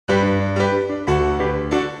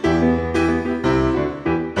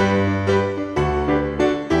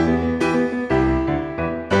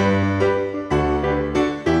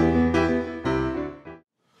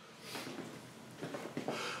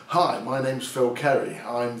my name's Phil Kerry.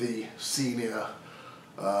 I'm the senior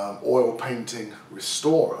oil painting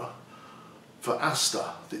restorer for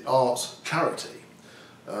Asta, the arts charity.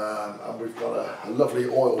 And we've got a lovely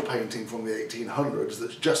oil painting from the 1800s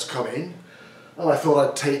that's just come in, and I thought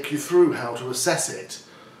I'd take you through how to assess it.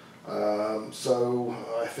 So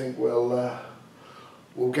I think we'll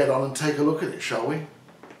get on and take a look at it, shall we?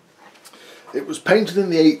 It was painted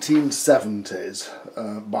in the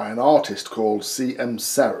 1870s by an artist called C.M.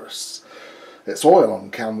 Serres. It's oil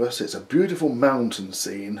on canvas. It's a beautiful mountain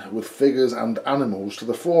scene with figures and animals to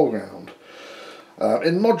the foreground.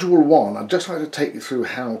 In Module 1, I'd just like to take you through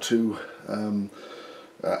how to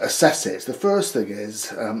assess it. The first thing is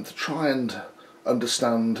to try and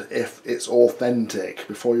understand if it's authentic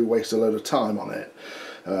before you waste a load of time on it.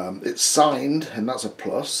 It's signed, and that's a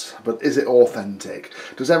plus, but is it authentic?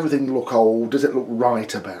 Does everything look old? Does it look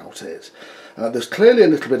right about it? There's clearly a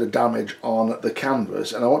little bit of damage on the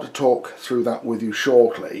canvas, and I want to talk through that with you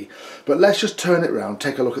shortly. But let's just turn it around,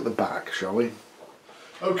 take a look at the back, shall we?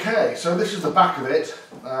 Okay, so this is the back of it.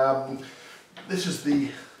 This is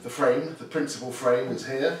the frame, the principal frame is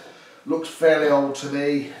here. Looks fairly old to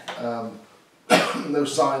me. No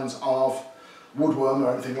signs of woodworm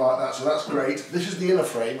or anything like that, so that's great. This is the inner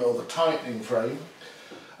frame, or the tightening frame,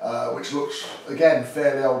 which looks again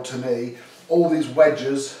fairly old to me. All these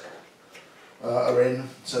wedges are in,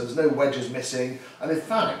 so there's no wedges missing, and in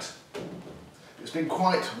fact it's been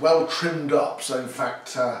quite well trimmed up, so in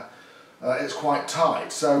fact it's quite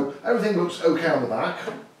tight, so everything looks okay on the back.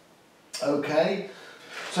 Okay,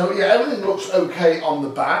 so yeah, everything looks okay on the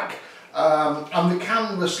back, and the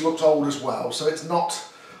canvas looks old as well, so it's not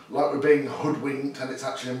like we're being hoodwinked and it's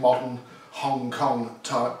actually a modern Hong Kong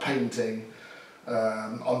type painting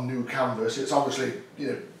on new canvas. It's obviously, you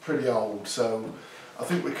know, pretty old, so I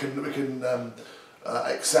think we can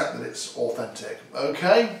accept that it's authentic.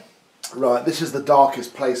 Okay, right, this is the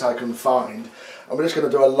darkest place I can find, and we're just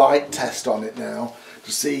going to do a light test on it now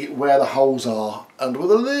to see where the holes are, and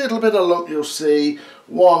with a little bit of luck you'll see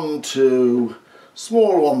 1, 2,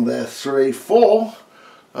 small one there, 3, 4.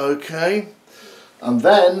 Okay. And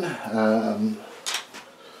then,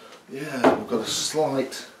 yeah, we've got a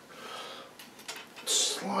slight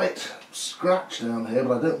scratch down here,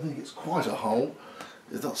 but I don't think it's quite a hole.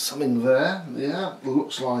 Is that something there? Yeah,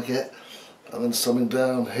 looks like it. And then something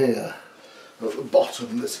down here. At the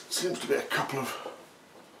bottom, there seems to be a couple of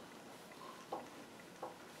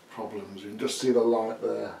problems. You can just see the light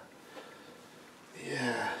there.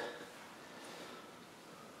 Yeah.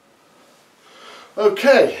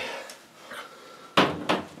 Okay.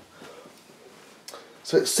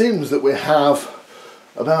 So it seems that we have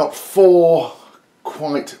about 4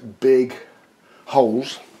 quite big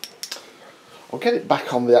holes. I'll get it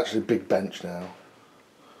back on the actually big bench now.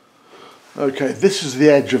 Okay, this is the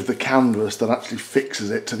edge of the canvas that actually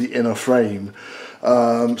fixes it to the inner frame.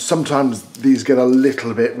 Sometimes these get a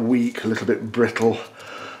little bit weak, a little bit brittle,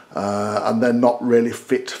 and they're not really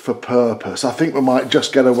fit for purpose. I think we might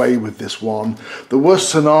just get away with this one. The worst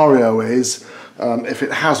scenario is if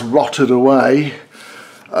it has rotted away,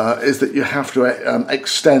 is that you have to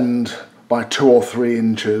extend by 2 or 3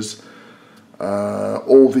 inches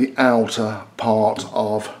all the outer part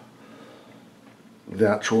of the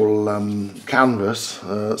actual canvas,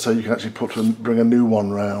 so you can actually bring a new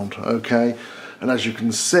one round. Okay, and as you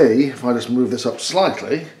can see, if I just move this up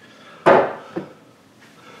slightly,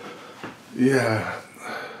 yeah,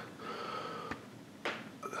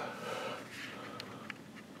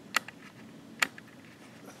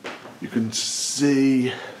 you can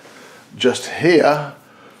see just here,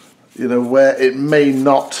 you know, where it may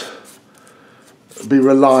not be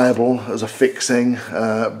reliable as a fixing,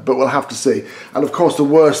 but we'll have to see. And of course the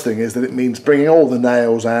worst thing is that it means bringing all the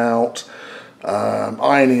nails out,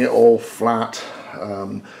 ironing it all flat,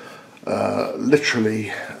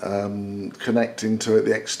 literally connecting to it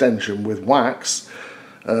the extension with wax,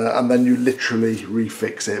 and then you literally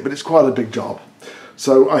refix it. But it's quite a big job,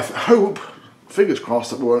 so I hope, fingers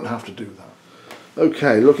crossed, that we won't have to do that.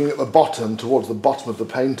 Okay, looking at the bottom, towards the bottom of the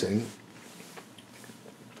painting,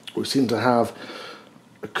 we seem to have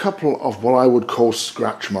a couple of what I would call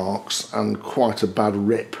scratch marks and quite a bad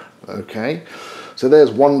rip. Okay, so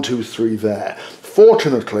there's 1, 2, 3 there.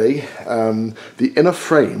 Fortunately, the inner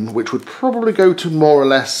frame, which would probably go to more or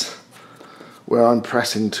less where I'm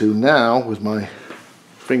pressing to now with my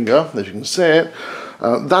finger, as you can see it,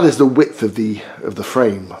 that is the width of the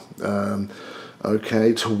frame.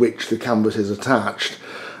 Okay, to which the canvas is attached.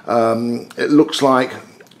 It looks like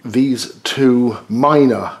these 2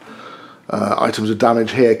 minor items of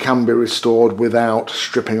damage here can be restored without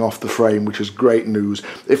stripping off the frame, which is great news.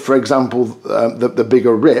 If, for example, the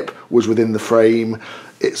bigger rip was within the frame,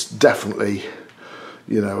 it's definitely,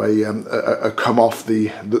 you know, a come off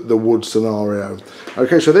the wood scenario.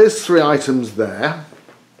 Okay, so there's 3 items there.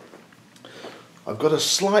 I've got a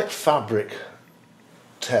slight fabric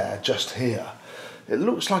tear just here. It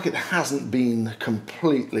looks like it hasn't been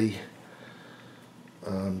completely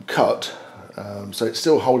cut, so it's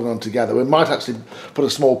still holding on together. We might actually put a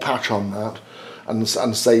small patch on that and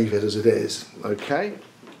save it as it is. Okay,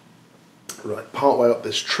 right, part way up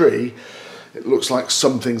this tree, it looks like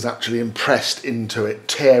something's actually impressed into it,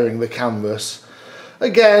 tearing the canvas.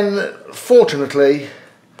 Again, fortunately,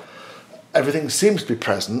 everything seems to be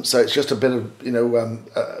present, so it's just a bit of, you know,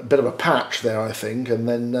 a bit of a patch there, I think, and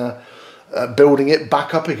then building it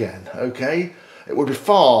back up again. Okay, it would be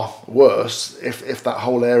far worse if that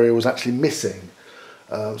whole area was actually missing.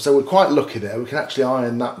 So we're quite lucky there. We can actually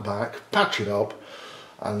iron that back, patch it up,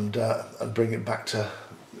 and bring it back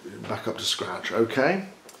up to scratch. Okay,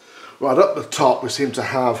 right up the top we seem to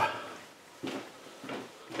have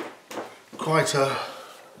quite a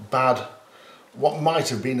bad, what might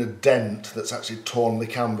have been a dent that's actually torn the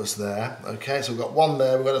canvas there. Okay, so we've got one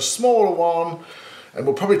there, we've got a smaller one, and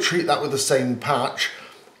we'll probably treat that with the same patch.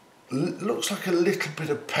 Looks like a little bit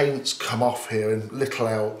of paint's come off here and little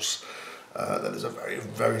else. There's a very,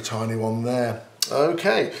 very tiny one there.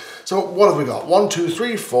 Okay, so what have we got? 1, 2,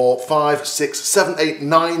 3, 4, 5, 6, 7, 8,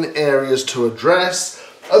 9 areas to address.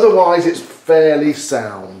 Otherwise it's fairly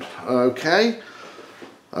sound. Okay,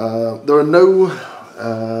 there are no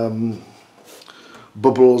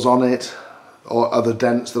bubbles on it or other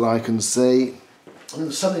dents that I can see.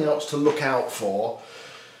 And something else to look out for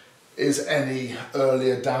is any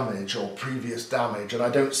earlier damage or previous damage, and I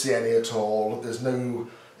don't see any at all. There's no,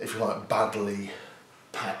 if you like, badly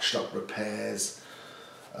patched up repairs,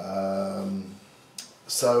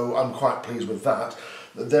 so I'm quite pleased with that.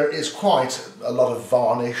 There is quite a lot of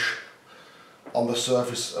varnish on the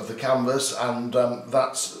surface of the canvas, and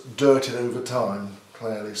that's dirted over time,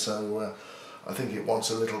 clearly, so I think it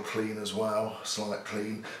wants a little clean as well, slight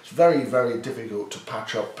clean. It's very, very difficult to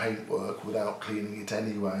patch up paintwork without cleaning it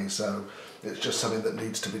anyway, so it's just something that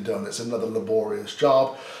needs to be done. It's another laborious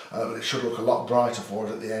job, but it should look a lot brighter for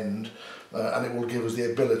it at the end, and it will give us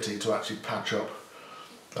the ability to actually patch up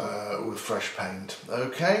with fresh paint.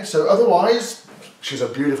 Okay, so otherwise, she's a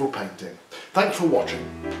beautiful painting. Thanks for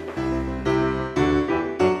watching.